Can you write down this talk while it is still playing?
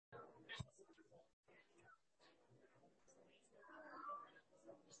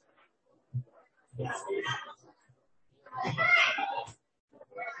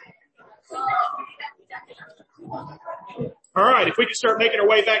All right, if we could start making our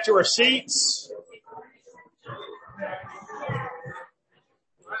way back to our seats.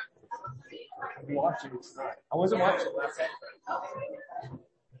 I wasn't watching.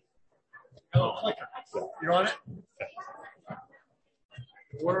 Oh, clicker. You're on it?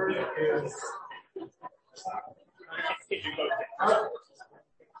 Word is...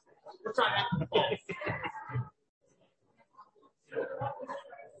 We're trying to...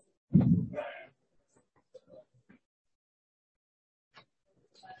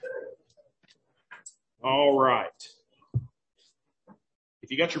 All right. If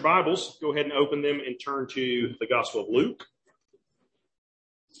you got your Bibles, go ahead and open them and turn to the Gospel of Luke.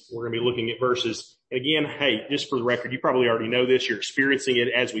 We're going to be looking at verses. Again, hey, just for the record, you probably already know this. You're experiencing it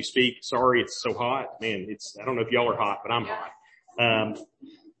as we speak. Sorry, it's so hot. Man, I don't know if y'all are hot, but I'm hot.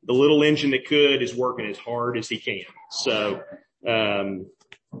 The little engine that could is working as hard as he can. So,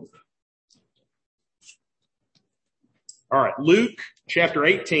 all right, Luke chapter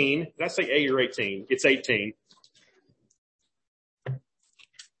 18. Did I say 8 or 18? It's 18.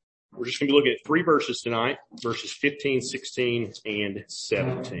 We're just going to be looking at 3 verses tonight, verses 15, 16, and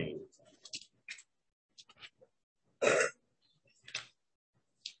 17.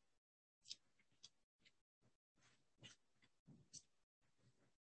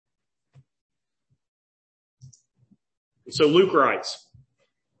 So Luke writes,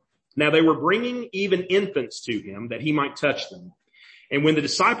 "Now they were bringing even infants to him that he might touch them. And when the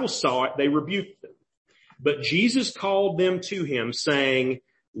disciples saw it, they rebuked them. But Jesus called them to him, saying,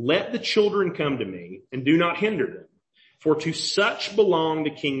 'Let the children come to me, and do not hinder them, for to such belong the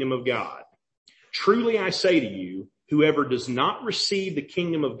kingdom of God. Truly I say to you, whoever does not receive the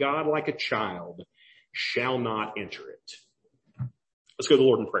kingdom of God like a child shall not enter it.'" Let's go to the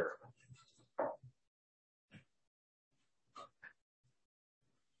Lord in prayer.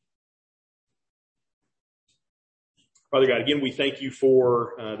 Father God, again, we thank you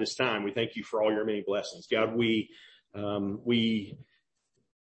for this time. We thank you for all your many blessings. God, we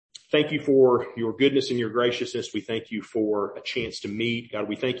thank you for your goodness and your graciousness. We thank you for a chance to meet. God,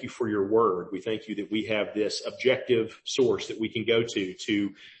 we thank you for your word. We thank you that we have this objective source that we can go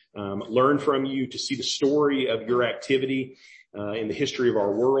to learn from you, to see the story of your activity in the history of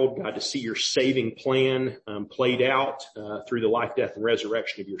our world. God, to see your saving plan played out through the life, death, and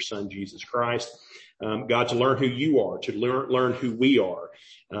resurrection of your Son, Jesus Christ. God, to learn who you are, to learn who we are,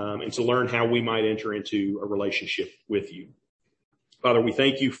 and to learn how we might enter into a relationship with you. Father, we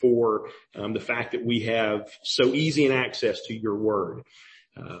thank you for the fact that we have so easy an access to your word.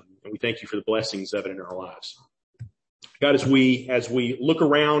 And we thank you for the blessings of it in our lives. God, as we look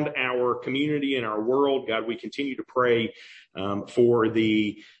around our community and our world, God, we continue to pray for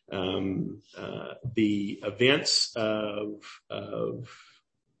the events of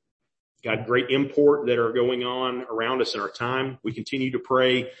God, great import that are going on around us in our time. We continue to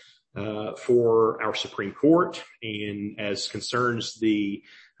pray for our Supreme Court, and as concerns the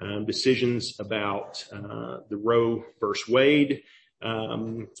decisions about the Roe versus Wade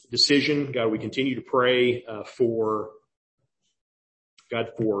decision. God, we continue to pray for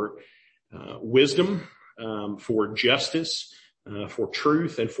wisdom, for justice, for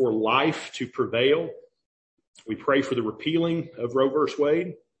truth, and for life to prevail. We pray for the repealing of Roe versus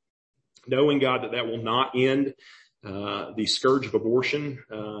Wade, knowing, God, that will not end the scourge of abortion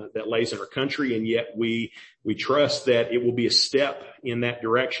that lays in our country, and yet we trust that it will be a step in that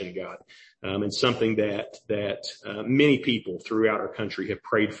direction, God, and something that many people throughout our country have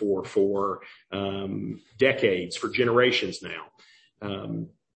prayed for decades, for generations now.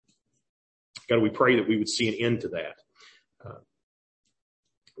 God, we pray that we would see an end to that.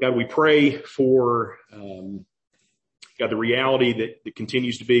 God, we pray for God, the reality that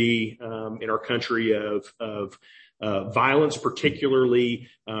continues to be in our country of violence, particularly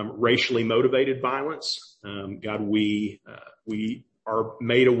racially motivated violence. God, we are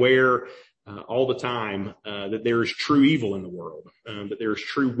made aware all the time that there is true evil in the world, that there is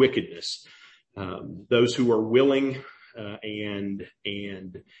true wickedness. Those who are willing and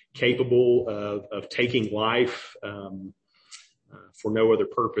capable of taking life for no other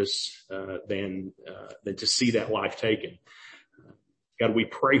purpose than to see that life taken. God, we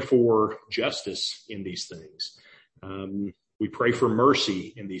pray for justice in these things. We pray for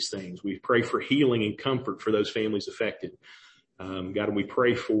mercy in these things. We pray for healing and comfort for those families affected. God, and we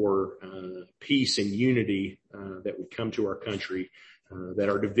pray for peace and unity that would come to our country that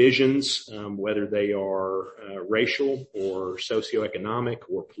our divisions, whether they are racial or socioeconomic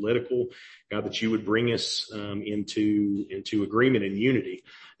or political, God, that you would bring us into agreement and unity.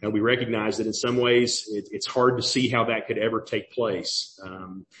 Now, we recognize that in some ways it's hard to see how that could ever take place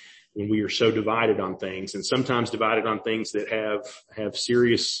when we are so divided on things, and sometimes divided on things that have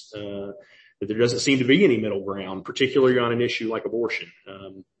serious that there doesn't seem to be any middle ground, particularly on an issue like abortion.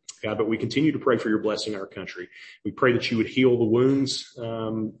 God, but we continue to pray for your blessing on our country. We pray that you would heal the wounds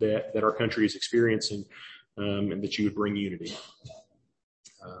that our country is experiencing, and that you would bring unity.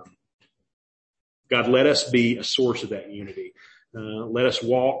 God, let us be a source of that unity. Let us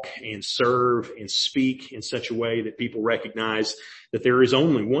walk and serve and speak in such a way that people recognize that there is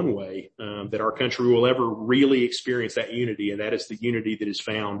only one way that our country will ever really experience that unity, and that is the unity that is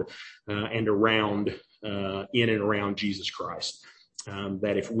found and around in and around Jesus Christ.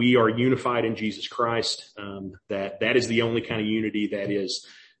 That if we are unified in Jesus Christ, that is the only kind of unity that is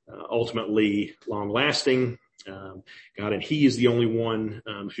ultimately long lasting. God, and he is the only one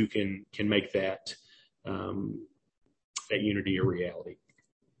who can make that unity a reality.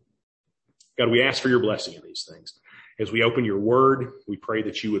 God, we ask for your blessing in these things. As we open your word, we pray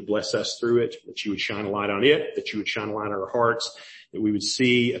that you would bless us through it, that you would shine a light on it, that you would shine a light on our hearts, that we would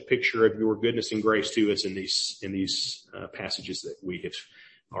see a picture of your goodness and grace to us in these passages that we have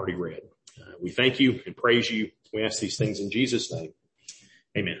already read. We thank you and praise you. We ask these things in Jesus' name.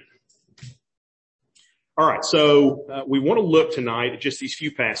 Amen. All right. So, we want to look tonight at just these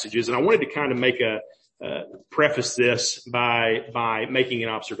few passages, and I wanted to kind of make preface this by making an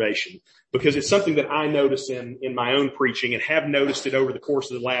observation, because it's something that I notice in my own preaching and have noticed it over the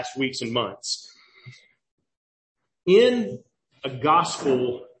course of the last weeks and months. In a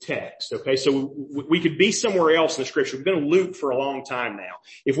gospel text, okay, so we could be somewhere else in the scripture. We've been in Luke for a long time now.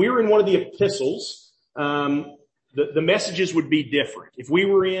 If we were in one of the epistles, the messages would be different. If we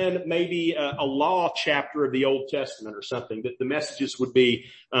were in maybe a law chapter of the Old Testament or something, that the messages would be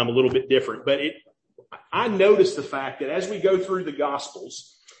a little bit different. But I notice the fact that as we go through the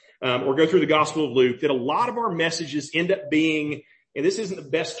Gospels, or go through the Gospel of Luke, that a lot of our messages end up being, and this isn't the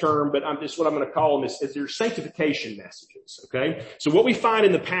best term, but this is what I'm going to call them, is their sanctification messages, okay? So what we find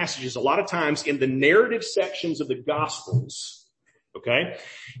in the passages a lot of times in the narrative sections of the Gospels, okay,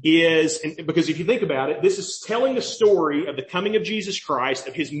 because if you think about it, this is telling the story of the coming of Jesus Christ,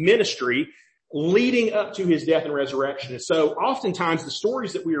 of his ministry, leading up to his death and resurrection. And so oftentimes the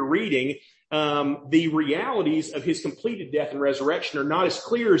stories that we are reading, the realities of his completed death and resurrection are not as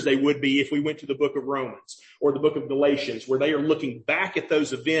clear as they would be if we went to the book of Romans or the book of Galatians, where they are looking back at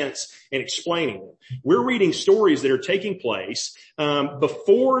those events and explaining them. We're reading stories that are taking place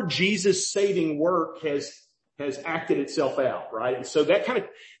before Jesus' saving work has acted itself out, right? And so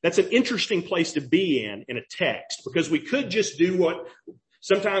that's an interesting place to be in a text, because we could just do what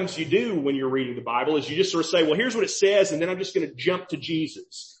sometimes you do when you're reading the Bible, is you just sort of say, well, here's what it says, and then I'm just going to jump to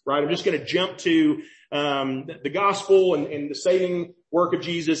Jesus, right? I'm just going to jump to the gospel and the saving work of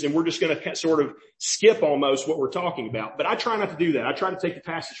Jesus, and we're just going to sort of skip almost what we're talking about. But I try not to do that. I try to take the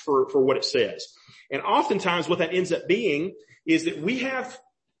passage for what it says. And oftentimes what that ends up being is that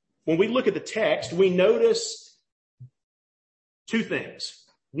when we look at the text, we notice two things.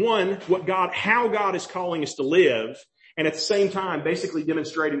 One, how God is calling us to live, and at the same time, basically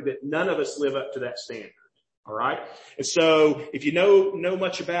demonstrating that none of us live up to that standard. All right. And so if you know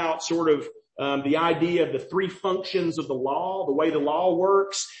much about sort of, the idea of the three functions of the law, the way the law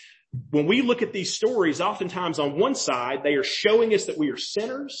works, when we look at these stories, oftentimes on one side, they are showing us that we are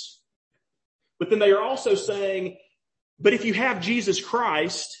sinners, but then they are also saying, but if you have Jesus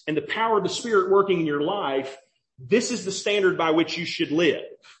Christ and the power of the Spirit working in your life, this is the standard by which you should live.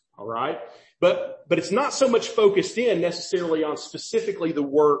 All right. But it's not so much focused in necessarily on specifically the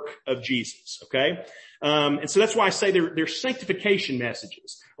work of Jesus, okay? And so that's why I say they're sanctification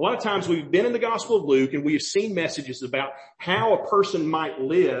messages. A lot of times we've been in the Gospel of Luke and we have seen messages about how a person might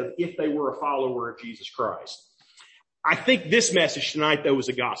live if they were a follower of Jesus Christ. I think this message tonight, though, is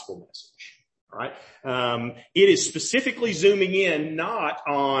a gospel message, all right? It is specifically zooming in not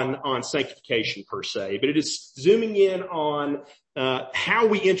on sanctification per se, but it is zooming in on how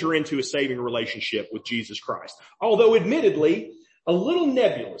we enter into a saving relationship with Jesus Christ. Although admittedly, a little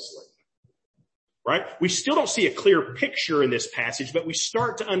nebulously, right? We still don't see a clear picture in this passage, but we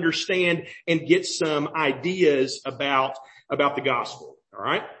start to understand and get some ideas about the gospel. All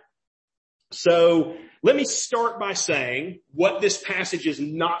right. So let me start by saying what this passage is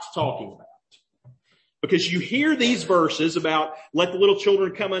not talking about. Because you hear these verses about let the little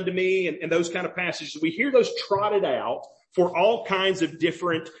children come unto me and those kind of passages. We hear those trotted out for all kinds of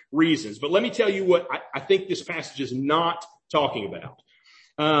different reasons. But let me tell you what I think this passage is not talking about.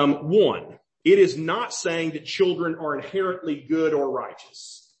 One, it is not saying that children are inherently good or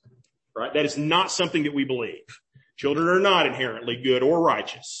righteous, right? That is not something that we believe. Children are not inherently good or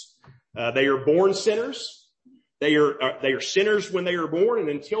righteous. They are born sinners. They are sinners when they are born, and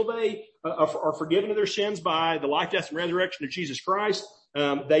until they are forgiven of their sins by the life, death, and resurrection of Jesus Christ,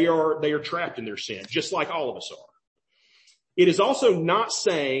 they are trapped in their sin, just like all of us are. It is also not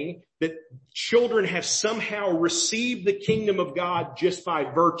saying that children have somehow received the kingdom of God just by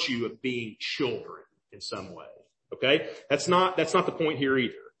virtue of being children in some way. Okay? That's not the point here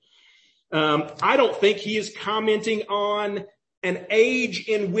either. I don't think he is commenting on an age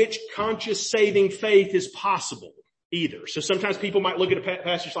in which conscious saving faith is possible either. So sometimes people might look at a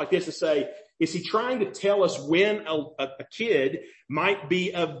passage like this and say, is he trying to tell us when a kid might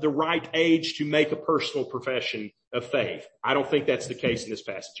be of the right age to make a personal profession of faith? I don't think that's the case in this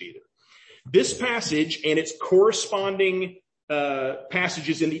passage either. This passage and its corresponding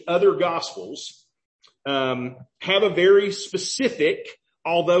passages in the other Gospels have a very specific,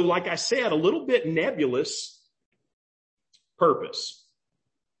 although, like I said, a little bit nebulous purpose.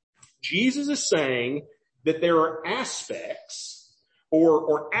 Jesus is saying that there are aspects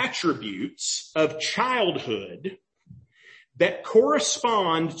or attributes of childhood that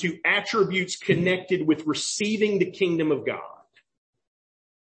correspond to attributes connected with receiving the kingdom of God.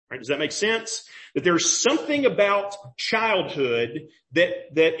 Right? Does that make sense? That there's something about childhood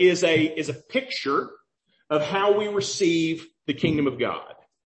that is a picture of how we receive the kingdom of God.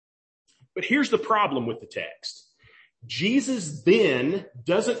 But here's the problem with the text. Jesus then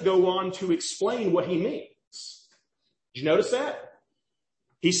doesn't go on to explain what he means. Did you notice that?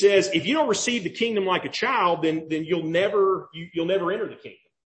 He says, if you don't receive the kingdom like a child, then you'll never enter the kingdom.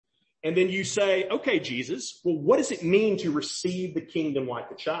 And then you say, okay, Jesus, well, what does it mean to receive the kingdom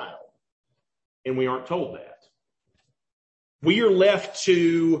like a child? And we aren't told that. We are left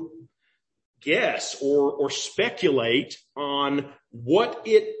to guess or speculate on what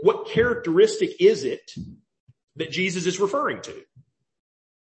characteristic is it that Jesus is referring to.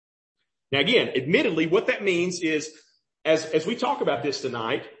 Now again, admittedly, what that means is, as we talk about this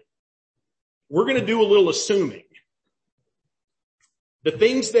tonight, we're going to do a little assuming. The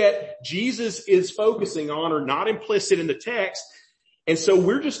things that Jesus is focusing on are not implicit in the text, and so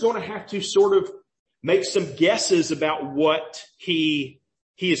we're just going to have to sort of make some guesses about what he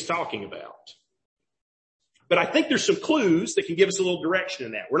is talking about. But I think there's some clues that can give us a little direction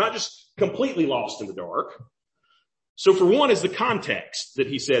in that. We're not just completely lost in the dark. So for one is the context that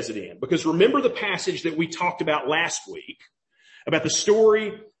he says it in. Because remember the passage that we talked about last week about the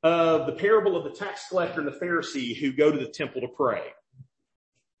story of the parable of the tax collector and the Pharisee who go to the temple to pray.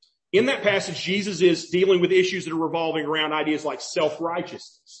 In that passage, Jesus is dealing with issues that are revolving around ideas like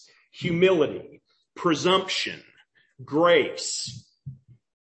self-righteousness, humility, presumption, grace.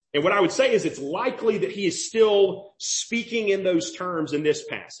 And what I would say is it's likely that he is still speaking in those terms in this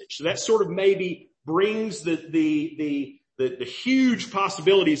passage. So that sort of maybe brings the huge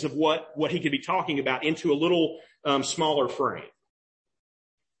possibilities of what he could be talking about into a little smaller frame.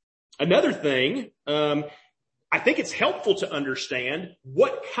 Another thing, I think it's helpful to understand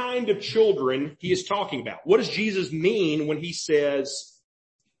what kind of children he is talking about. What does Jesus mean when he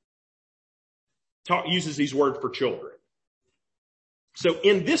uses these words for children? So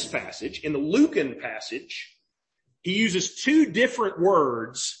in this passage, in the Lucan passage, he uses two different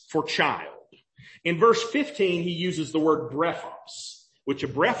words for child. In verse 15, he uses the word brephos, which a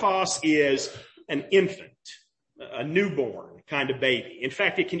brephos is an infant, a newborn kind of baby. In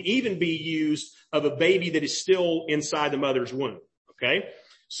fact, it can even be used of a baby that is still inside the mother's womb. Okay.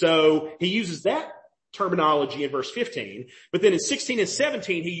 So he uses that terminology in verse 15, but then in 16 and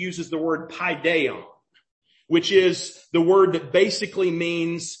 17, he uses the word paideon, which is the word that basically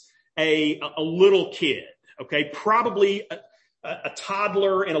means a little kid. Okay. Probably a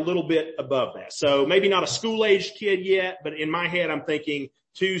toddler and a little bit above that. So maybe not a school-aged kid yet, but in my head, I'm thinking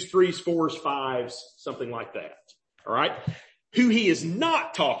 2s, 3s, 4s, 5s, something like that. All right. Who he is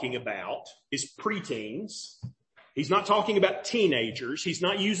not talking about is preteens. He's not talking about teenagers. He's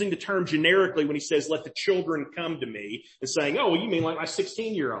not using the term generically when he says, let the children come to me, and saying, oh, well, you mean like my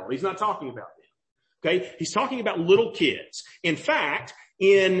 16-year-old. He's not talking about them. Okay. He's talking about little kids. In fact,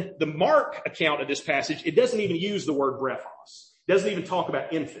 in the Mark account of this passage, it doesn't even use the word brephos. It doesn't even talk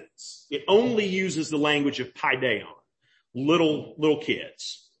about infants. It only uses the language of paideon, little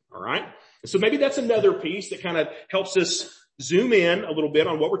kids. All right. And so maybe that's another piece that kind of helps us zoom in a little bit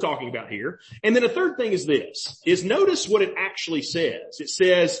on what we're talking about here. And then a third thing is this, is notice what it actually says. It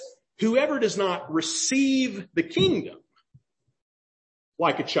says, whoever does not receive the kingdom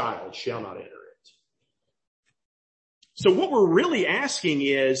like a child shall not enter it. So what we're really asking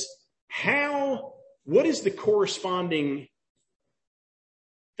is what is the corresponding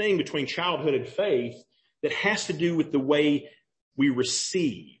thing between childhood and faith that has to do with the way we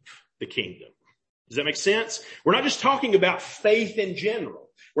receive the kingdom? Does that make sense? We're not just talking about faith in general.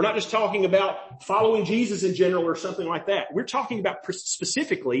 We're not just talking about following Jesus in general or something like that. We're talking about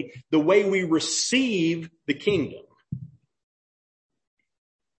specifically the way we receive the kingdom.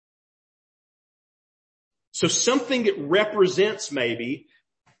 So something that represents maybe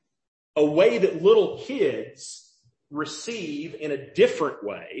a way that little kids receive in a different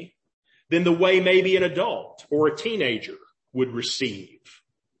way than the way maybe an adult or a teenager would receive.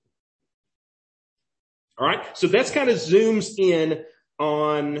 All right. So that's kind of zooms in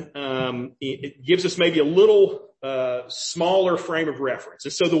on, it gives us maybe a little, smaller frame of reference.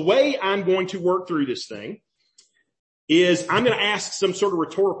 And so the way I'm going to work through this thing is I'm going to ask some sort of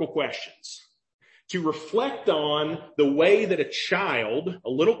rhetorical questions to reflect on the way that a child, a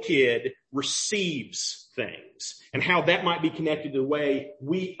little kid, receives things and how that might be connected to the way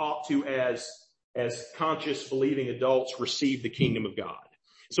we ought to, as conscious, believing adults, receive the kingdom of God.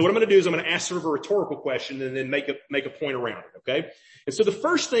 So what I'm going to do is I'm going to ask sort of a rhetorical question and then make a point around it, okay? And so the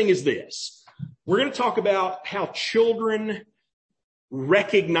first thing is this. We're going to talk about how children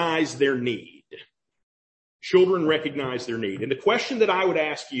recognize their need. Children recognize their need. And the question that I would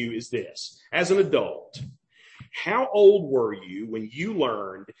ask you is this. As an adult, how old were you when you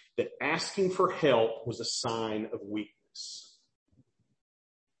learned that asking for help was a sign of weakness?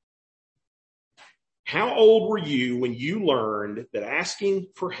 How old were you when you learned that asking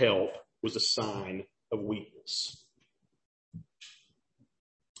for help was a sign of weakness?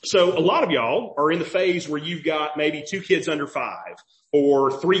 So a lot of y'all are in the phase where you've got maybe 2 kids under 5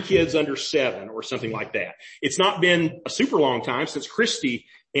 or 3 kids under 7 or something like that. It's not been a super long time since Christy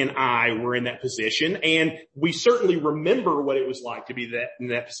and I were in that position, and we certainly remember what it was like to be in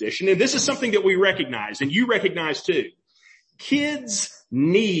that position. And this is something that we recognize, and you recognize too. Kids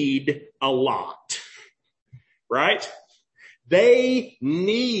need a lot, right? They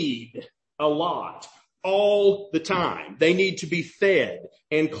need a lot all the time. They need to be fed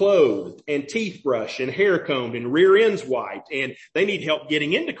and clothed and teeth brushed and hair combed and rear ends wiped, and they need help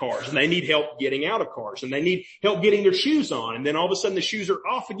getting into cars, and they need help getting out of cars, and they need help getting their shoes on, and then all of a sudden the shoes are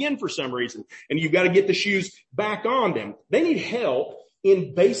off again for some reason, and you've got to get the shoes back on them. They need help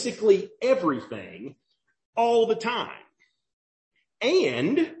in basically everything all the time.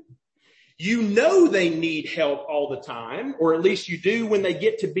 And you know they need help all the time, or at least you do when they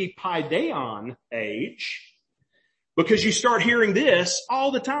get to be paideon age, because you start hearing this all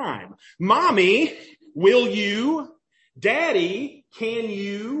the time. Mommy, will you? Daddy, can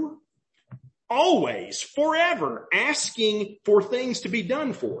you? Always, forever, asking for things to be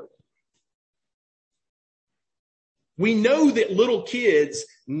done for them. We know that little kids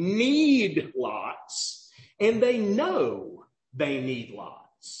need lots, and they know they need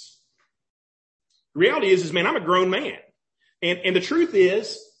lots. The reality is, man, I'm a grown man. And the truth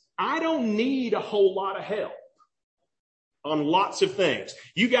is, I don't need a whole lot of help on lots of things.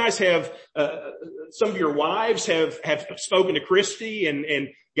 You guys have, some of your wives have spoken to Christy, and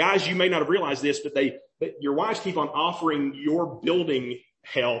guys, you may not have realized this, but your wives keep on offering your building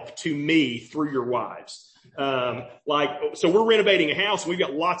help to me through your wives. So we're renovating a house and we've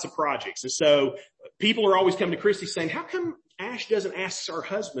got lots of projects. And so people are always coming to Christy saying, how come Ash doesn't ask our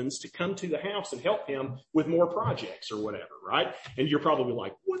husbands to come to the house and help him with more projects or whatever, right? And you're probably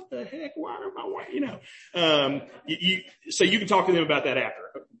like, what the heck? Why am I, so you can talk to them about that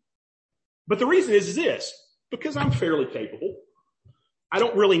after. But the reason is this, because I'm fairly capable. I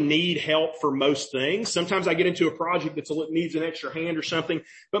don't really need help for most things. Sometimes I get into a project that needs an extra hand or something,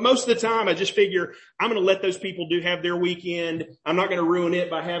 but most of the time I just figure I'm going to let those people have their weekend. I'm not going to ruin it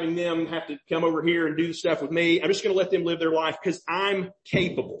by having them have to come over here and do the stuff with me. I'm just going to let them live their life because I'm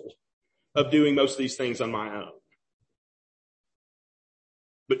capable of doing most of these things on my own.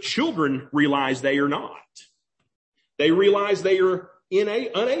 But children realize they are not. They realize they are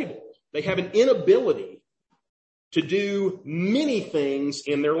unable. They have an inability to do many things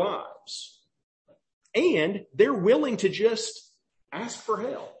in their lives. And they're willing to just ask for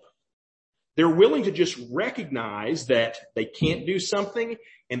help. They're willing to just recognize that they can't do something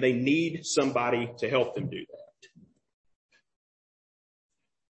and they need somebody to help them do that.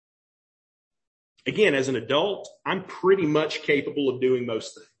 Again, as an adult, I'm pretty much capable of doing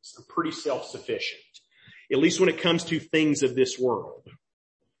most things. I'm pretty self-sufficient, at least when it comes to things of this world.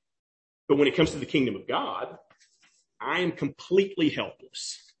 But when it comes to the kingdom of God, I am completely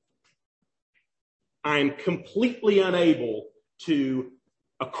helpless. I am completely unable to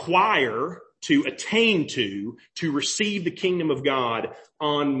acquire to attain to receive the kingdom of God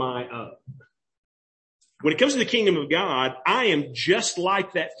on my own. When it comes to the kingdom of God, I am just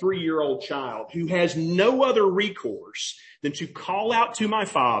like that 3-year-old child who has no other recourse than to call out to my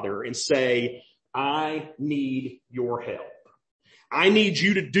Father and say, I need your help. I need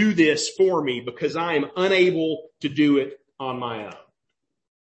you to do this for me because I am unable to do it on my own.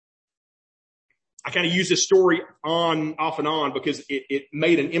 I kind of use this story off and on because it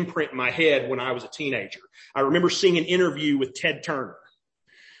made an imprint in my head when I was a teenager. I remember seeing an interview with Ted Turner,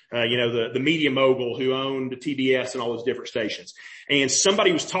 the media mogul who owned TBS and all those different stations. And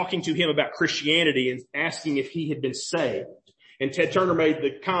somebody was talking to him about Christianity and asking if he had been saved. And Ted Turner made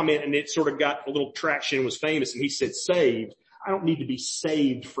the comment, and it sort of got a little traction and was famous. And he said, saved? I don't need to be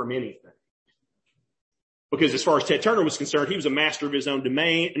saved from anything. Because as far as Ted Turner was concerned, he was a master of his own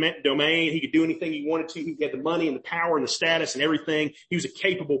domain. He could do anything he wanted to. He had the money and the power and the status and everything. He was a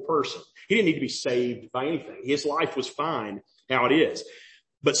capable person. He didn't need to be saved by anything. His life was fine how it is.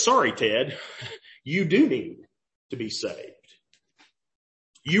 But sorry, Ted, you do need to be saved.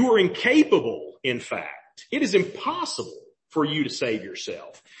 You are incapable, in fact. It is impossible for you to save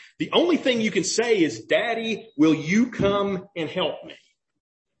yourself. The only thing you can say is, Daddy, will you come and help me?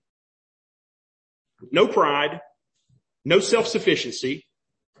 No pride, no self-sufficiency.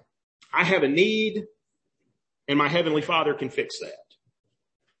 I have a need, and my Heavenly Father can fix that.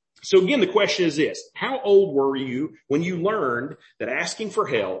 So again, the question is this: how old were you when you learned that asking for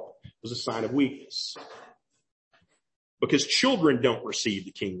help was a sign of weakness? Because children don't receive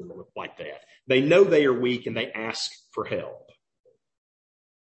the kingdom like that. They know they are weak and they ask for help.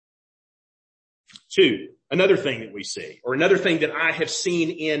 2, another thing that we see, or another thing that I have seen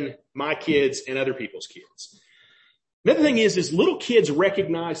in my kids and other people's kids. Another thing is little kids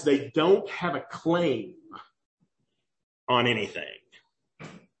recognize they don't have a claim on anything.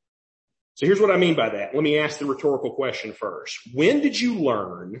 So here's what I mean by that. Let me ask the rhetorical question first. When did you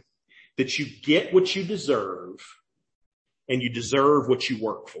learn that you get what you deserve and you deserve what you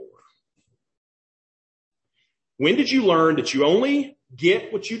work for? When did you learn that you only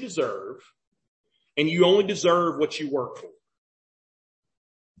get what you deserve and you only deserve what you work for?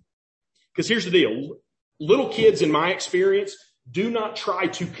 Because here's the deal. Little kids, in my experience, do not try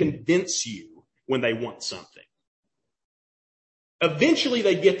to convince you when they want something. Eventually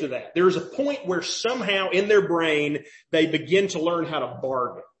they get to that. There is a point where somehow in their brain they begin to learn how to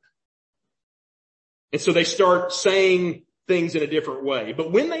bargain. And so they start saying things in a different way.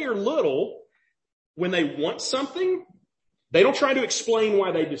 But when they are little, when they want something, they don't try to explain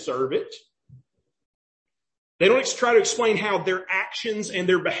why they deserve it. They don't try to explain how their actions and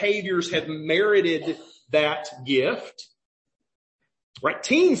their behaviors have merited that gift. Right?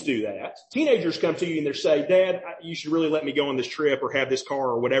 Teens do that. Teenagers come to you and they say, Dad, you should really let me go on this trip or have this car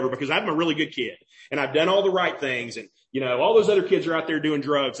or whatever because I'm a really good kid and I've done all the right things. And, all those other kids are out there doing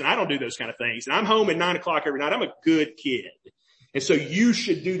drugs and I don't do those kind of things. And I'm home at 9:00 every night. I'm a good kid. And so you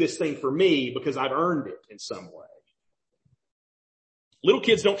should do this thing for me because I've earned it in some way. Little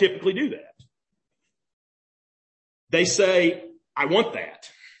kids don't typically do that. They say, I want that.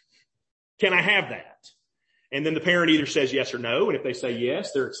 Can I have that? And then the parent either says yes or no. And if they say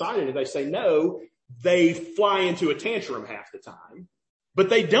yes, they're excited. If they say no, they fly into a tantrum half the time. But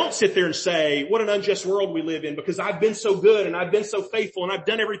they don't sit there and say, what an unjust world we live in because I've been so good and I've been so faithful and I've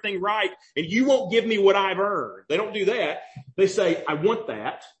done everything right and you won't give me what I've earned. They don't do that. They say, I want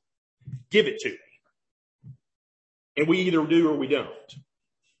that. Give it to me. And we either do or we don't.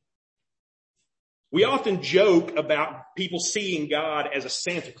 We often joke about people seeing God as a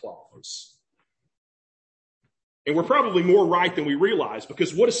Santa Claus. And we're probably more right than we realize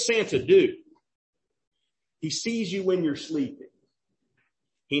because what does Santa do? He sees you when you're sleeping.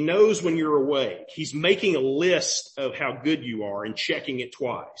 He knows when you're awake. He's making a list of how good you are and checking it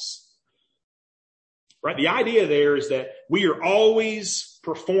twice. Right? The idea there is that we are always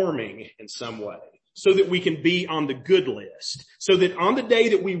performing in some way so that we can be on the good list. So that on the day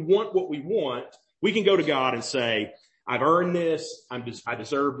that we want what we want, we can go to God and say, I've earned this. I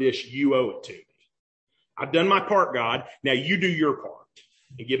deserve this. You owe it to me. I've done my part, God. Now you do your part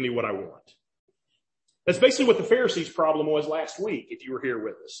and give me what I want. That's basically what the Pharisees' problem was last week, if you were here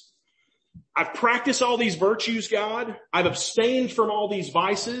with us. I've practiced all these virtues, God. I've abstained from all these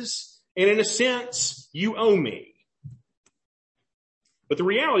vices. And in a sense, you owe me. But the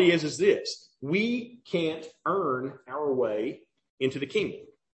reality is this. We can't earn our way into the kingdom.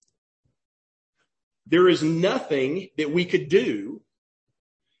 There is nothing that we could do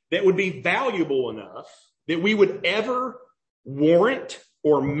that would be valuable enough that we would ever warrant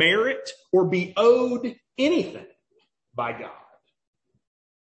or merit or be owed anything by God.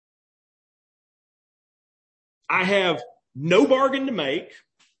 I have no bargain to make.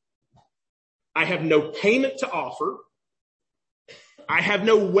 I have no payment to offer. I have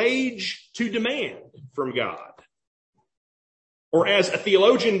no wage to demand from God. Or as a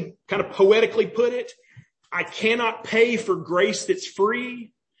theologian kind of poetically put it, I cannot pay for grace that's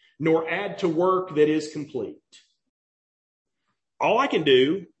free, nor add to work that is complete. All I can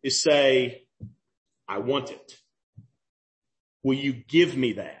do is say, I want it. Will you give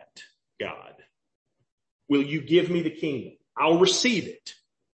me that, God? Will you give me the kingdom? I'll receive it.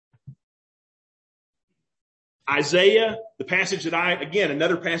 Isaiah, the passage that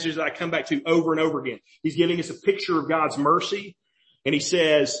another passage that I come back to over and over again. He's giving us a picture of God's mercy. And he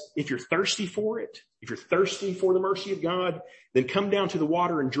says, if you're thirsty for it, if you're thirsty for the mercy of God, then come down to the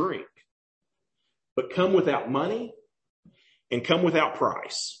water and drink. But come without money and come without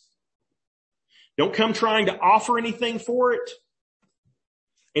price. Don't come trying to offer anything for it.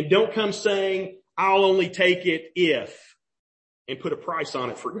 And don't come saying, I'll only take it if, and put a price on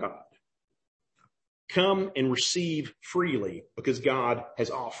it for God. Come and receive freely because God has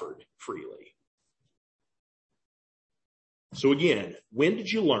offered freely. So again, when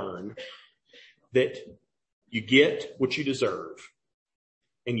did you learn that you get what you deserve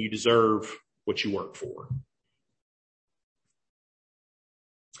and you deserve what you work for?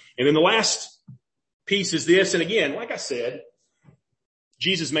 And then the last piece is this. And again, like I said,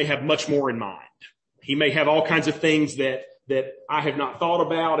 Jesus may have much more in mind. He may have all kinds of things that I have not thought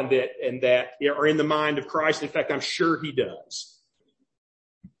about and that are in the mind of Christ. In fact, I'm sure he does.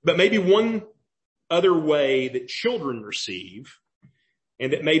 But maybe one other way that children receive,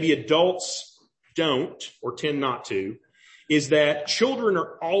 and that maybe adults don't or tend not to, is that children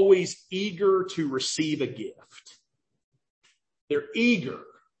are always eager to receive a gift. They're eager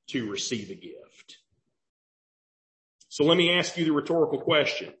to receive a gift. So let me ask you the rhetorical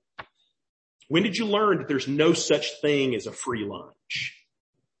question. When did you learn that there's no such thing as a free lunch?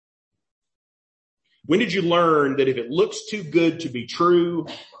 When did you learn that if it looks too good to be true,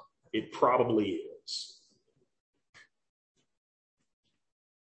 it probably is?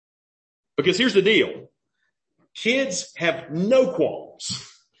 Because here's the deal. Kids have no qualms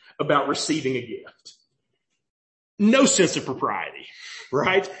about receiving a gift. No sense of propriety,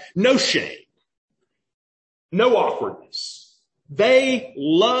 right? No shame. No awkwardness. They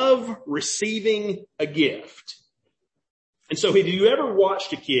love receiving a gift. And so have you ever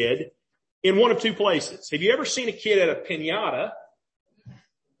watched a kid in one of two places? Have you ever seen a kid at a piñata?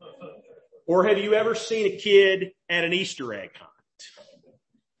 Or have you ever seen a kid at an Easter egg hunt?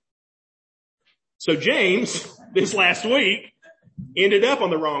 So James, this last week, ended up on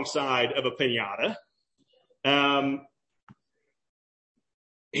the wrong side of a piñata.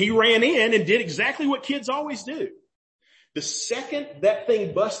 He ran in and did exactly what kids always do. The second that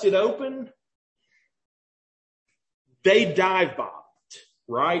thing busted open, they dive bombed,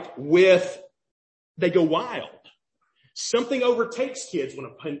 right? They go wild. Something overtakes kids when a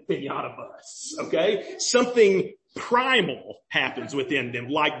piñata busts, okay? Something primal happens within them,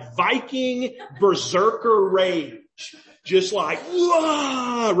 like Viking berserker rage. Just like,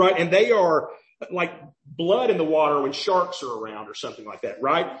 whoa, right? And they are like blood in the water when sharks are around or something like that,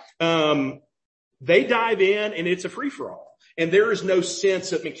 right? They dive in and it's a free-for-all. And there is no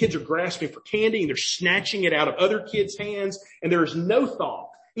sense of, kids are grasping for candy and they're snatching it out of other kids' hands, and there is no thought,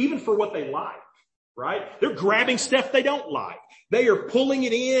 even for what they like, right? They're grabbing stuff they don't like. They are pulling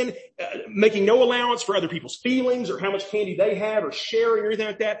it in, making no allowance for other people's feelings or how much candy they have or sharing or anything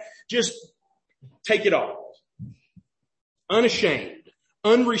like that. Just take it all. Unashamed,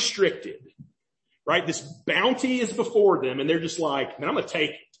 unrestricted, right? This bounty is before them and they're just like, man, I'm going to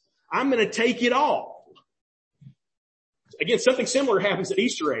take it. I'm going to take it all. Again, something similar happens at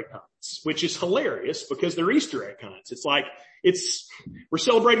Easter egg hunts, which is hilarious because they're Easter egg hunts. It's like, we're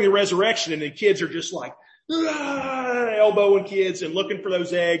celebrating the resurrection and the kids are just like, elbowing kids and looking for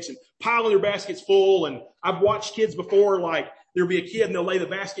those eggs and piling their baskets full. And I've watched kids before, like there'll be a kid and they'll lay the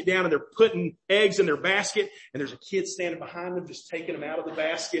basket down and they're putting eggs in their basket and there's a kid standing behind them just taking them out of the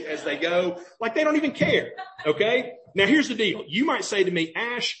basket as they go. Like they don't even care. Okay. Now here's the deal. You might say to me,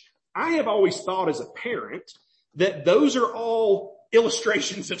 Ash, I have always thought as a parent that those are all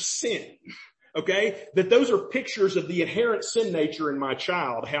illustrations of sin. Okay? That those are pictures of the inherent sin nature in my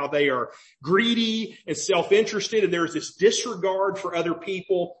child, how they are greedy and self-interested and there's this disregard for other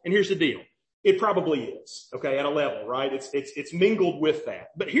people. And here's the deal. It probably is. Okay? At a level, right? It's mingled with that.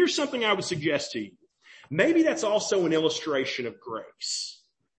 But here's something I would suggest to you. Maybe that's also an illustration of grace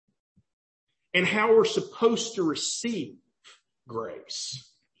and how we're supposed to receive grace.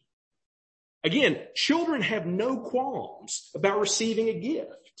 Again, children have no qualms about receiving a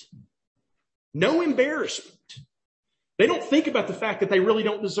gift. No embarrassment. They don't think about the fact that they really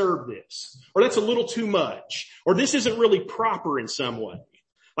don't deserve this, or that's a little too much, or this isn't really proper in some way.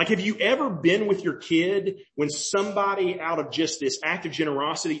 Like, have you ever been with your kid when somebody out of just this act of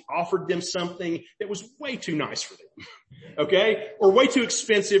generosity offered them something that was way too nice for them? Okay? Or way too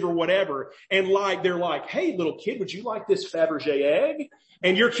expensive or whatever. And like, they're like, hey, little kid, would you like this Fabergé egg?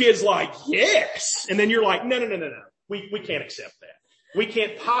 And your kid's like, yes. And then you're like, no. We can't accept that. We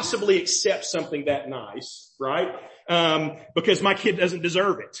can't possibly accept something that nice, right? Because my kid doesn't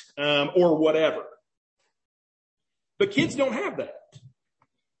deserve it, or whatever. But kids don't have that.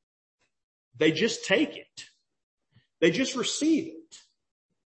 They just take it. They just receive it.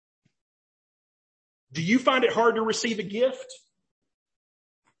 Do you find it hard to receive a gift?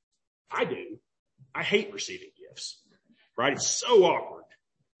 I do. I hate receiving gifts, right? It's so awkward.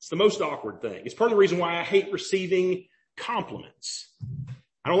 It's the most awkward thing. It's part of the reason why I hate receiving compliments.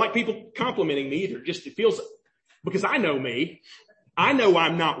 I don't like people complimenting me either. Just, it feels, because I know me. I know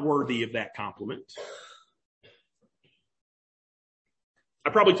I'm not worthy of that compliment. I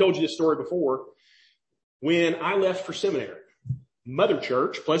probably told you this story before. When I left for seminary, Mother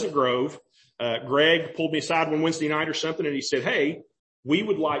Church, Pleasant Grove, Greg pulled me aside one Wednesday night or something, and he said, hey, we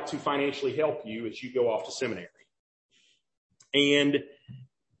would like to financially help you as you go off to seminary. And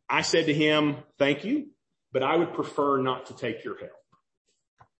I said to him, thank you, but I would prefer not to take your help.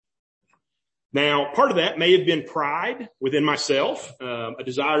 Now, part of that may have been pride within myself, a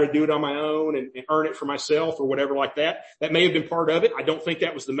desire to do it on my own and earn it for myself or whatever like that. That may have been part of it. I don't think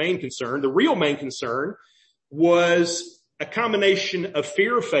that was the main concern. The real main concern was a combination of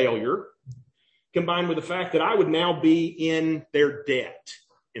fear of failure combined with the fact that I would now be in their debt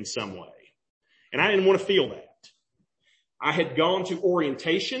in some way. And I didn't want to feel that. I had gone to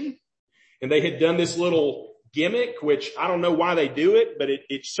orientation, and they had done this little gimmick, which I don't know why they do it, but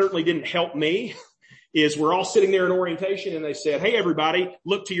it certainly didn't help me, is we're all sitting there in orientation, and they said, hey, everybody,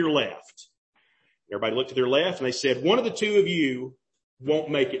 look to your left. Everybody looked to their left, and they said, one of the two of you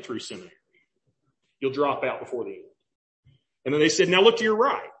won't make it through seminary. You'll drop out before the end. And then they said, now look to your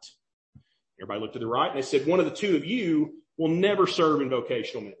right. Everybody looked to the right, and they said, one of the two of you will never serve in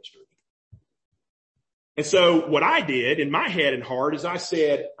vocational ministry. And so what I did in my head and heart is I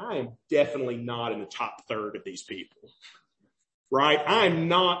said, I am definitely not in the top third of these people, right? I'm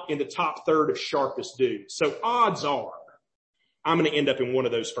not in the top third of sharpest dudes. So odds are I'm going to end up in one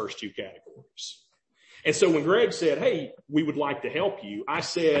of those first two categories. And so when Greg said, hey, we would like to help you, I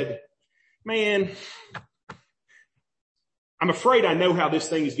said, man, I'm afraid I know how this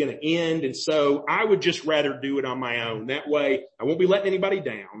thing is going to end. And so I would just rather do it on my own. That way I won't be letting anybody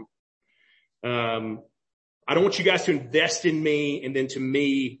down. I don't want you guys to invest in me and then to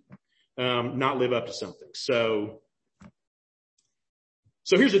me, not live up to something. So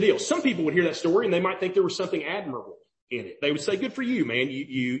here's the deal. Some people would hear that story and they might think there was something admirable in it. They would say, good for you, man.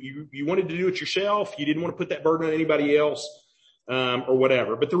 You wanted to do it yourself. You didn't want to put that burden on anybody else, or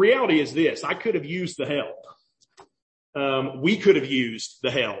whatever. But the reality is this: I could have used the help. We could have used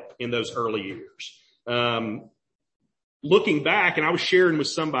the help in those early years. Looking back, and I was sharing with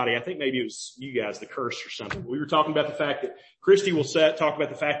somebody, I think maybe it was you guys, the curse or something. We were talking about the fact that Christy will talk about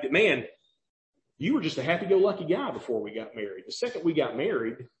the fact that, man, you were just a happy-go-lucky guy before we got married. The second we got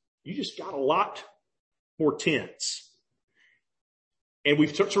married, you just got a lot more tense. And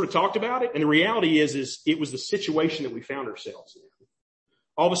we've sort of talked about it. And the reality is it was the situation that we found ourselves in.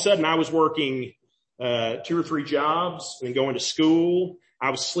 All of a sudden, I was working 2 or 3 jobs and going to school. I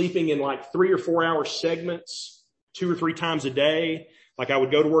was sleeping in like 3 or 4 hour segments 2 or 3 times a day. Like I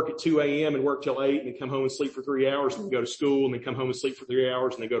would go to work at 2 a.m. and work till 8 and then come home and sleep for 3 hours and then go to school and then come home and sleep for 3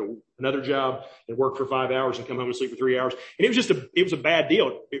 hours and then go to another job and work for 5 hours and come home and sleep for 3 hours. And it was a bad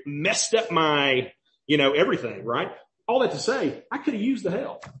deal. It messed up my, everything, right? All that to say, I could have used the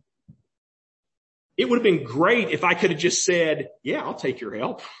help. It would have been great if I could have just said, yeah, I'll take your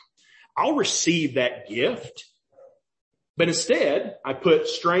help. I'll receive that gift. But instead, I put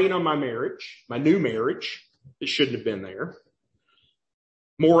strain on my marriage, my new marriage. It shouldn't have been there.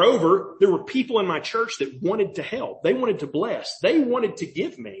 Moreover, there were people in my church that wanted to help. They wanted to bless. They wanted to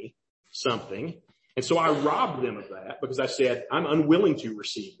give me something. And so I robbed them of that because I said, I'm unwilling to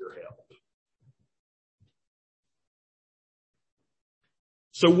receive your help.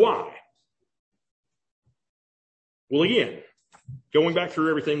 So why? Well, again, going back through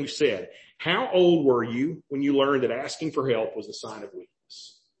everything we've said, how old were you when you learned that asking for help was a sign of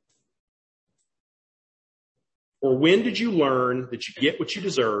weakness? Or when did you learn that you get what you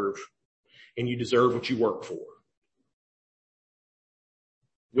deserve and you deserve what you work for?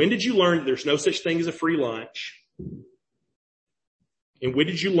 When did you learn that there's no such thing as a free lunch? And when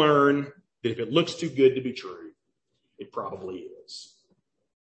did you learn that if it looks too good to be true, it probably is.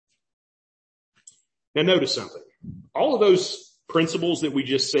 Now notice something. All of those principles that we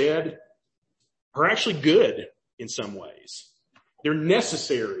just said are actually good in some ways. They're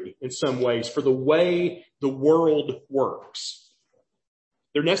necessary in some ways for the way the world works.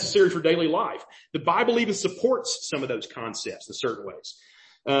 They're necessary for daily life. The Bible even supports some of those concepts in certain ways.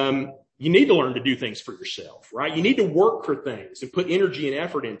 You need to learn to do things for yourself, right? You need to work for things and put energy and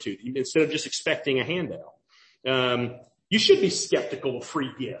effort into them instead of just expecting a handout. You should be skeptical of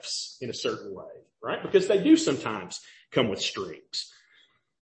free gifts in a certain way, right? Because they do sometimes come with strings.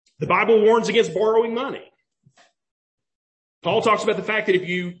 The Bible warns against borrowing money. Paul talks about the fact that if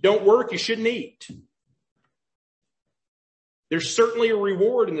you don't work, you shouldn't eat. There's certainly a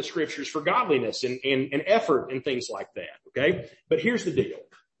reward in the scriptures for godliness and effort and things like that, okay? But here's the deal.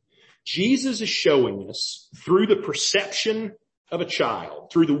 Jesus is showing us through the perception of a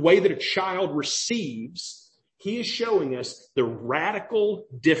child, through the way that a child receives, he is showing us the radical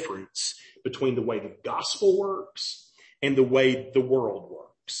difference between the way the gospel works and the way the world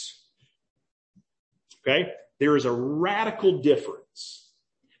works. Okay? There is a radical difference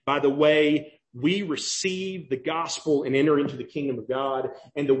by the way we receive the gospel and enter into the kingdom of God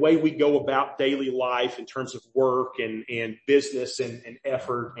and the way we go about daily life in terms of work and business and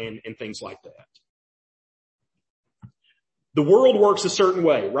effort and things like that. The world works a certain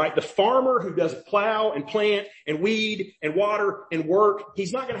way, right? The farmer who doesn't plow and plant and weed and water and work,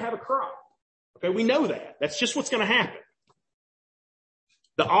 he's not going to have a crop. Okay, we know that. That's just what's going to happen.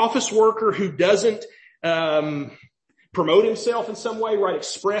 The office worker who doesn't promote himself in some way, right?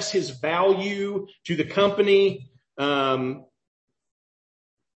 Express his value to the company, try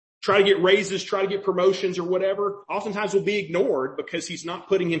to get raises, try to get promotions or whatever, oftentimes will be ignored because he's not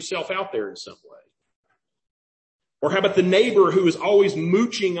putting himself out there in some way. Or how about the neighbor who is always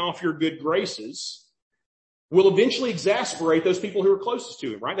mooching off your good graces will eventually exasperate those people who are closest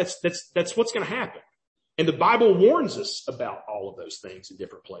to him, right? That's what's going to happen. And the Bible warns us about all of those things in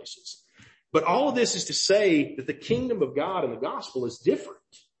different places. But all of this is to say that the kingdom of God and the gospel is different.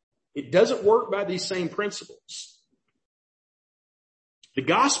 It doesn't work by these same principles. The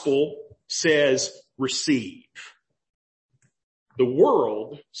gospel says receive. The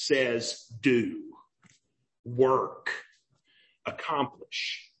world says do, work,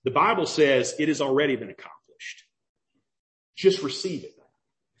 accomplish. The Bible says it has already been accomplished. Just receive it.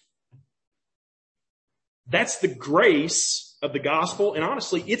 That's the grace of the gospel, and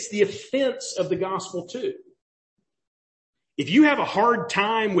honestly, it's the offense of the gospel too. If you have a hard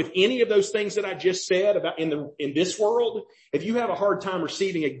time with any of those things that I just said about in this world, if you have a hard time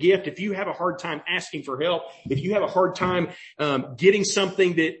receiving a gift, if you have a hard time asking for help, if you have a hard time getting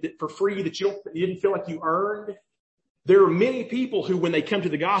something that for free that you didn't feel like you earned, there are many people who, when they come to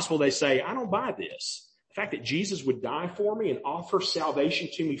the gospel, they say, I don't buy this. The fact that Jesus would die for me and offer salvation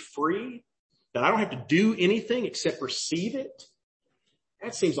to me free, that I don't have to do anything except receive it,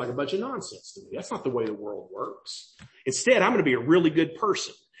 that seems like a bunch of nonsense to me. That's not the way the world works. Instead, I'm going to be a really good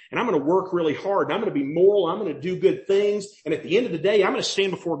person, and I'm going to work really hard, and I'm going to be moral, I'm going to do good things, and at the end of the day, I'm going to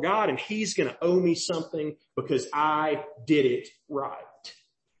stand before God, and He's going to owe me something because I did it right.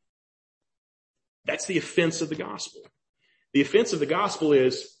 That's the offense of the gospel. The offense of the gospel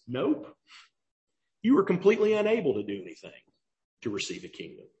is, nope, you were completely unable to do anything to receive the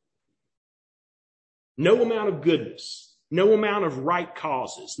kingdom. No amount of goodness, no amount of right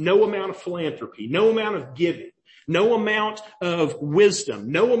causes, no amount of philanthropy, no amount of giving, no amount of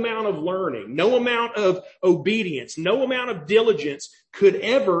wisdom, no amount of learning, no amount of obedience, no amount of diligence could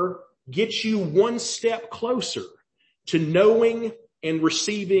ever get you one step closer to knowing and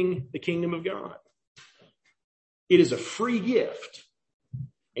receiving the kingdom of God. It is a free gift,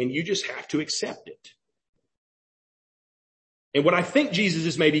 and you just have to accept it. And what I think Jesus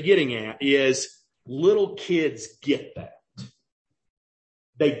is maybe getting at is little kids get that.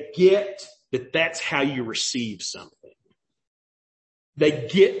 They get that that's how you receive something. They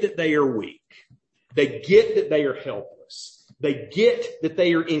get that they are weak. They get that they are helpless. They get that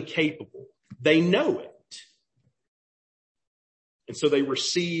they are incapable. They know it. And so they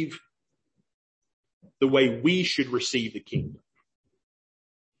receive the way we should receive the kingdom.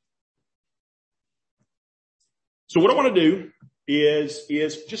 So what I want to do is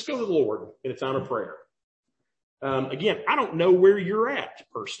just go to the Lord in a time of prayer. Again, I don't know where you're at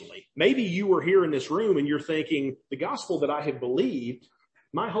personally. Maybe you were here in this room and you're thinking, the gospel that I have believed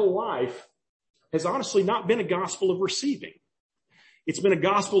my whole life has honestly not been a gospel of receiving. It's been a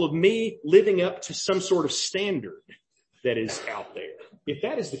gospel of me living up to some sort of standard that is out there. If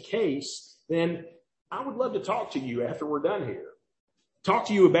that is the case, then I would love to talk to you after we're done here. talk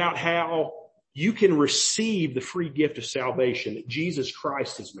to you about how you can receive the free gift of salvation that Jesus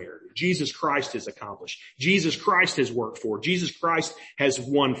Christ has merited. Jesus Christ has accomplished. Jesus Christ has worked for. Jesus Christ has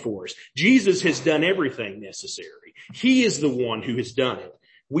won for us. Jesus has done everything necessary. He is the one who has done it.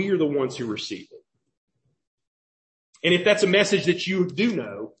 We are the ones who receive it. And if that's a message that you do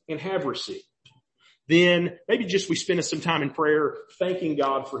know and have received, then maybe just we spend some time in prayer thanking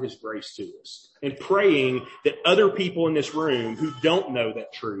God for his grace to us and praying that other people in this room who don't know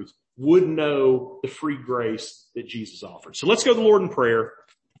that truth would know the free grace that Jesus offered. So let's go to the Lord in prayer.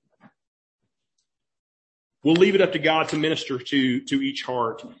 We'll leave it up to God to minister to each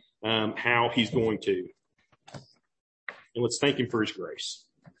heart how he's going to. And let's thank him for his grace.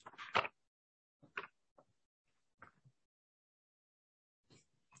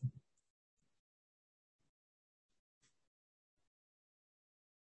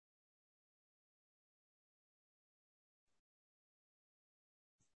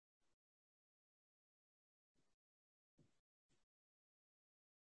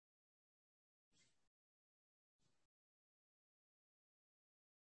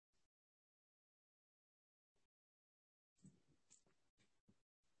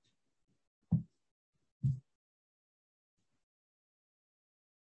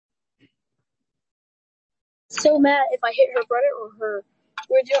 So mad if I hit her brother or her.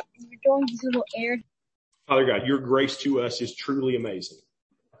 We're doing these little air. Father God, your grace to us is truly amazing.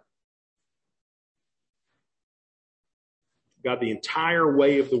 God, the entire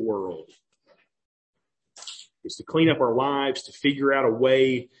way of the world is to clean up our lives, to figure out a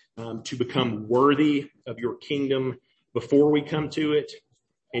way to become worthy of your kingdom before we come to it.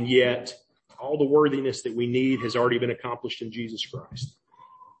 And yet all the worthiness that we need has already been accomplished in Jesus Christ.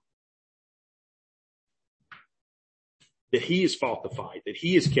 That he has fought the fight, that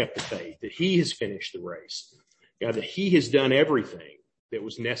he has kept the faith, that he has finished the race. God, that he has done everything that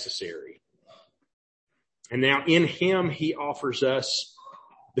was necessary. And now in him, he offers us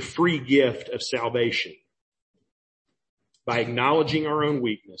the free gift of salvation by acknowledging our own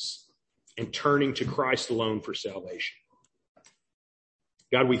weakness and turning to Christ alone for salvation.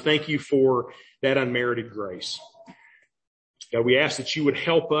 God, we thank you for that unmerited grace. God, we ask that you would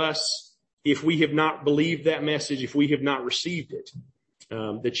help us if we have not believed that message, if we have not received it,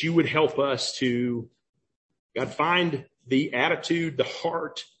 that you would help us to, God, find the attitude, the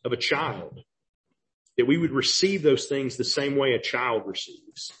heart of a child, that we would receive those things the same way a child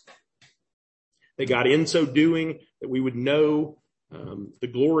receives. That God, in so doing, that we would know the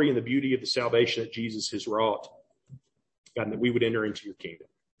glory and the beauty of the salvation that Jesus has wrought, God, and that we would enter into your kingdom.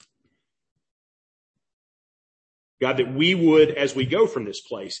 God, that we would, as we go from this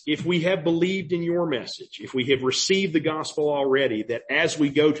place, if we have believed in your message, if we have received the gospel already, that as we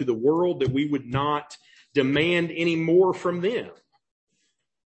go to the world, that we would not demand any more from them.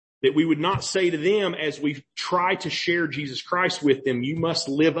 That we would not say to them as we try to share Jesus Christ with them, you must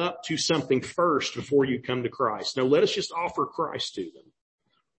live up to something first before you come to Christ. No, let us just offer Christ to them.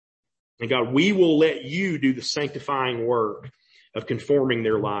 And God, we will let you do the sanctifying work of conforming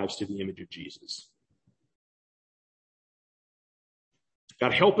their lives to the image of Jesus.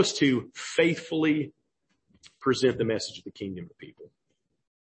 God, help us to faithfully present the message of the kingdom to people.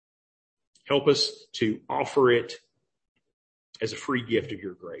 Help us to offer it as a free gift of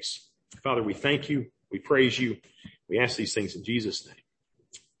your grace. Father, we thank you. We praise you. We ask these things in Jesus' name.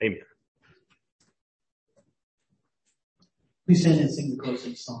 Amen. Please stand and sing the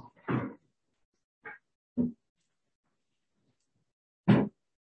closing song.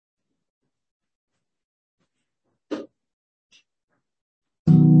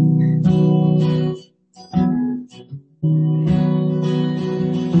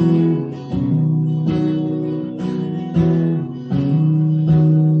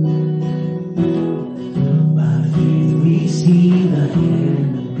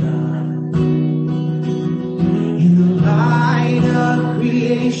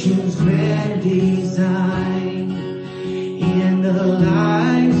 Grand design in the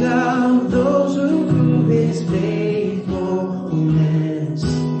lives of those who prove his faithfulness,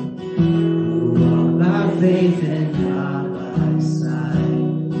 who walk by faith and not by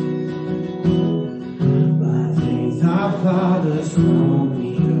sight. By faith our fathers roamed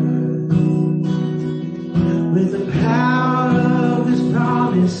the earth with the power of his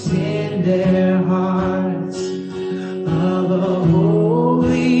promise in their hearts, of a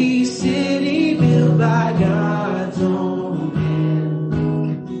holy city built by God's own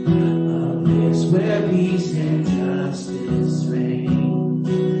hand, a place where peace and justice reign.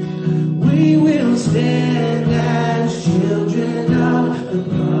 We will stand as children of the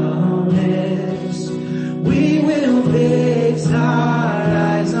promise. We will fix our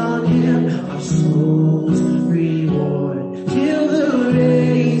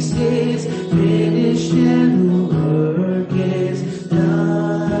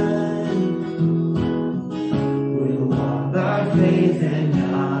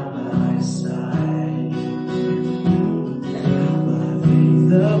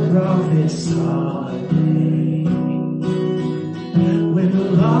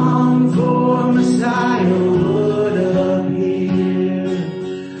long for Messiah would appear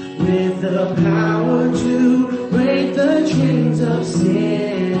with the power to break the chains of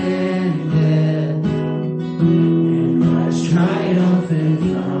sin and death and rise triumphant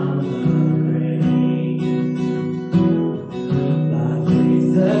from the grave. By faith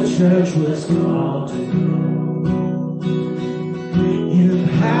the church was called to grow in the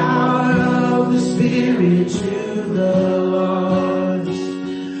power of the Spirit to the lost,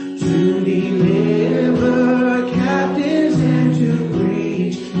 to deliver captives and to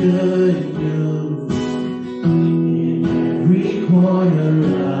preach good news in every corner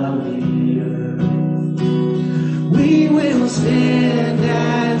of the earth. We will stand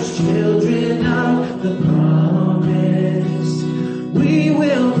as children of the promise. We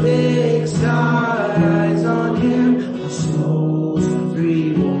will fix our eyes on Him, our soul's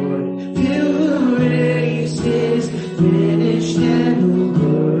reward, till the race is finished and the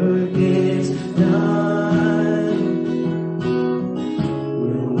work is done.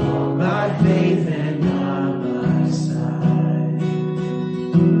 We'll walk by faith and not by sight.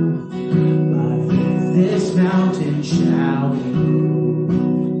 By faith this mountain shall be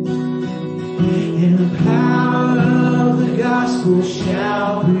moved, and the power of the gospel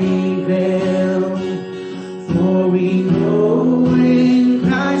shall prevail. For we know in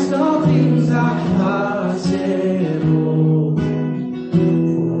Christ all things are possible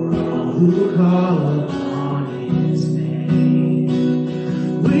for all who call upon His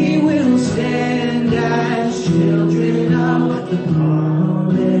name. We will stand as children of the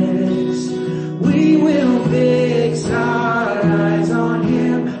promise. We will fix our eyes on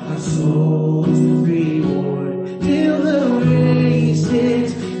Him, our soul's reward, till the race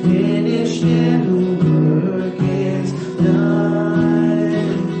is finished and the work is done.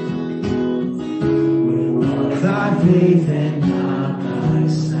 We walk by faith and not by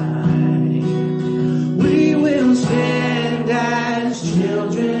sight. We will stand as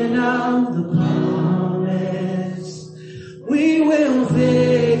children of the promise. We will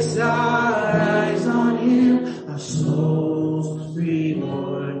fix our eyes on Him, our soul's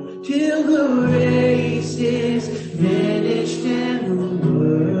reward, till the race is finished and the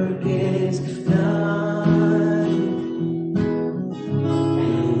work is done.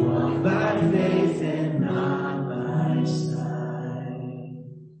 We walk by faith and not by sight.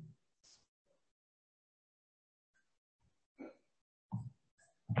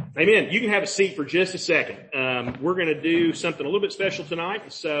 Amen. You can have a seat for just a second. We're going to do something a little bit special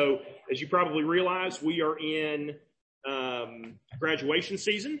tonight. So, as you probably realize, we are in graduation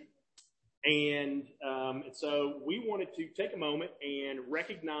season. And so we wanted to take a moment and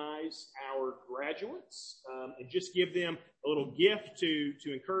recognize our graduates and just give them a little gift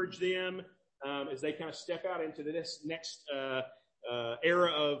to encourage them as they kind of step out into this next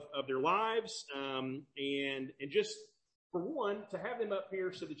era of their lives. And just for one, to have them up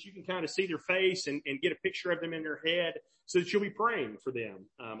here so that you can kind of see their face and get a picture of them in their head so that you'll be praying for them,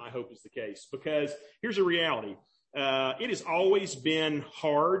 I hope is the case. Because here's the reality. It has always been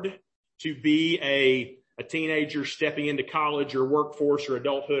hard to be a teenager stepping into college or workforce or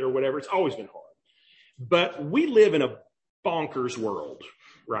adulthood or whatever. It's always been hard. But we live in a bonkers world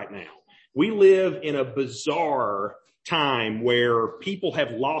right now. We live in a bizarre time where people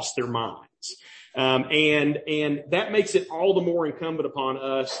have lost their minds. And that makes it all the more incumbent upon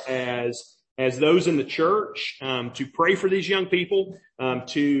us as those in the church, to pray for these young people,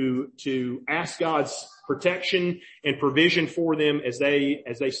 to ask God's protection and provision for them as they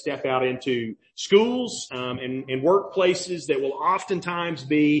step out into schools, and workplaces that will oftentimes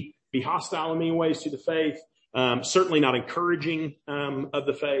be hostile in many ways to the faith, certainly not encouraging, of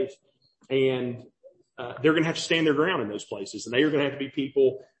the faith. And, they're going to have to stand their ground in those places, and they are going to have to be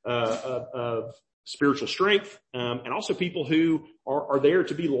people, of spiritual strength, and also people who are there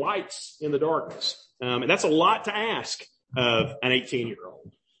to be lights in the darkness. And that's a lot to ask of an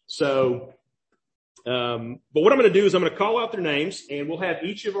 18-year-old. So, but what I'm going to do is I'm going to call out their names, and we'll have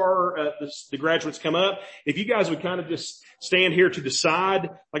each of our, the graduates come up. If you guys would kind of just stand here to the side,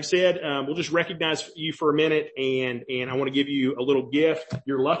 like I said, we'll just recognize you for a minute, and I want to give you a little gift.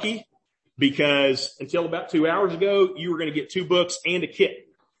 You're lucky because until about 2 hours ago, you were going to get 2 books and a kitten.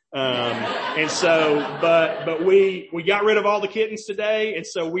 And so, but we got rid of all the kittens today. And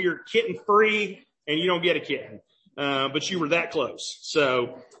so we are kitten free, and you don't get a kitten. But you were that close.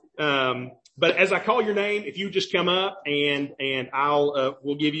 So, but as I call your name, if you just come up and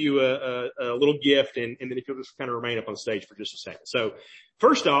we'll give you a little gift, and then if you'll just kind of remain up on stage for just a second. So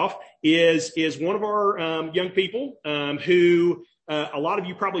first off is one of our, young people, who, a lot of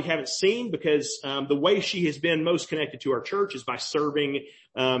you probably haven't seen because the way she has been most connected to our church is by serving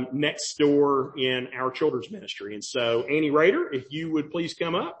next door in our children's ministry. And so, Annie Rader, if you would please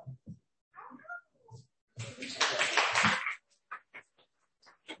come up.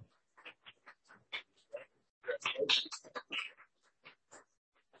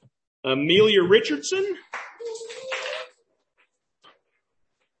 Amelia Richardson.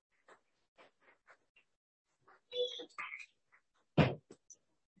 I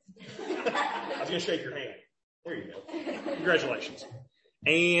was going to shake your hand. There you go. Congratulations.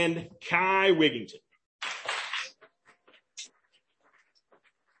 And Kai Wigington.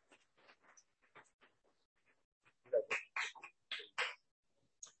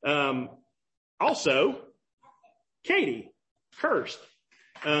 Also, Katie Hurst.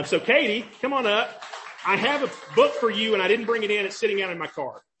 So Katie, come on up. I have a book for you and I didn't bring it in. It's sitting out in my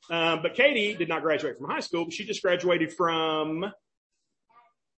car. But Katie did not graduate from high school, but she just graduated from,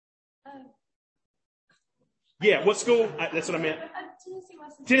 what school? That's what I meant.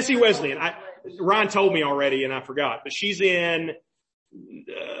 Tennessee Wesleyan. Ryan told me already and I forgot, but she's in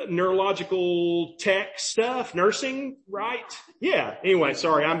neurological tech stuff, nursing, right? Yeah. Anyway,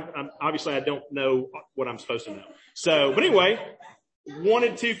 sorry. I'm obviously I don't know what I'm supposed to know. So, but anyway,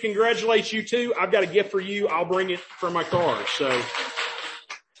 wanted to congratulate you too. I've got a gift for you. I'll bring it from my car. So.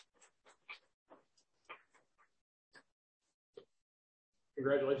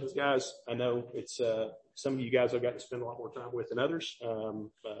 Congratulations, guys. I know it's, some of you guys I've got to spend a lot more time with than others.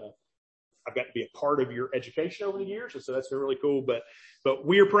 I've got to be a part of your education over the years. And so that's been really cool, but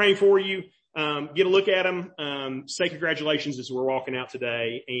we are praying for you. Get a look at them. Say congratulations as we're walking out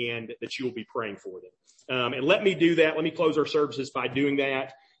today and that you will be praying for them. And let me do that. Let me close our services by doing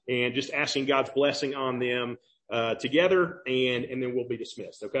that and just asking God's blessing on them, together and then we'll be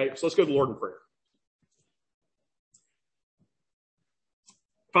dismissed. Okay. So let's go to the Lord in prayer.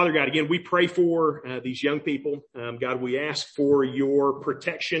 Father God, again, we pray for these young people. God, we ask for your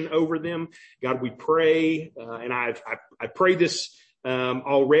protection over them. God, we pray, and I prayed this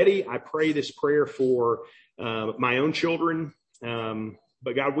already. I pray this prayer for my own children.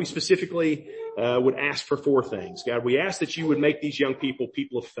 But God, we specifically would ask for four things. God, we ask that you would make these young people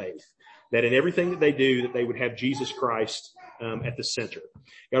people of faith, that in everything that they do, that they would have Jesus Christ at the center.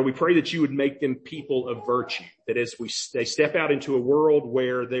 God, we pray that you would make them people of virtue, that as they step out into a world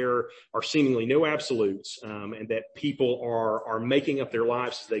where there are seemingly no absolutes, and that people are making up their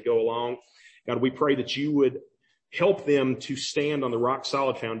lives as they go along. God, we pray that you would help them to stand on the rock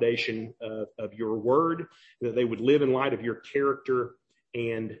solid foundation of your word, that they would live in light of your character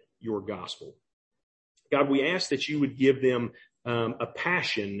and your gospel. God, we ask that you would give them a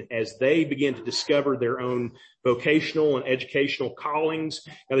passion as they begin to discover their own vocational and educational callings.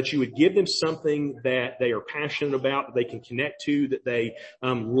 God, that you would give them something that they are passionate about, that they can connect to, that they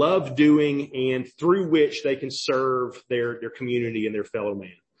love doing, and through which they can serve their community and their fellow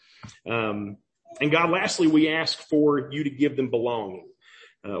man. And God, lastly, we ask for you to give them belonging.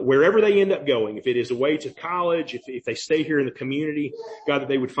 Wherever they end up going, if it is away to college, if they stay here in the community, God, that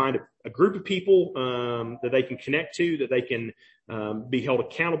they would find a group of people that they can connect to, that they can be held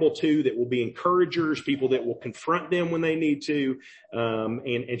accountable to, that will be encouragers, people that will confront them when they need to,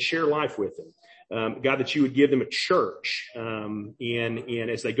 and share life with them. God, that you would give them a church, and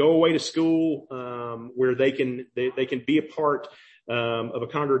as they go away to school, where they can be a part of a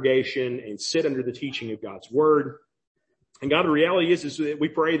congregation and sit under the teaching of God's word. And God, the reality is that we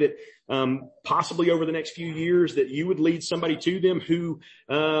pray that possibly over the next few years that you would lead somebody to them who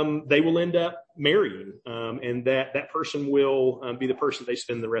they will end up marrying, and that person will be the person they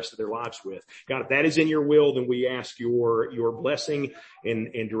spend the rest of their lives with. God, if that is in your will, then we ask your blessing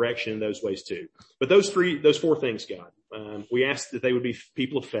and direction in those ways too. But those four things, God, we ask that they would be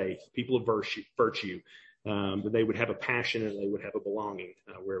people of faith, people of virtue, that they would have a passion and they would have a belonging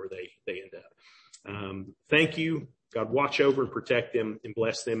wherever they end up. Thank you. God, watch over and protect them and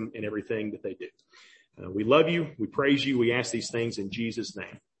bless them in everything that they do. We love you. We praise you. We ask these things in Jesus'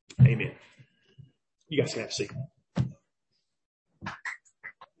 name. Amen. You guys can have a seat.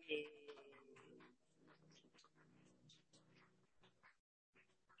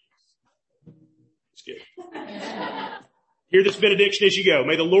 It's good. Hear this benediction as you go.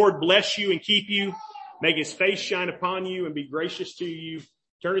 May the Lord bless you and keep you, make his face shine upon you and be gracious to you,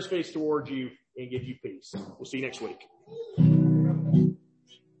 turn his face towards you, and give you peace. We'll see you next week.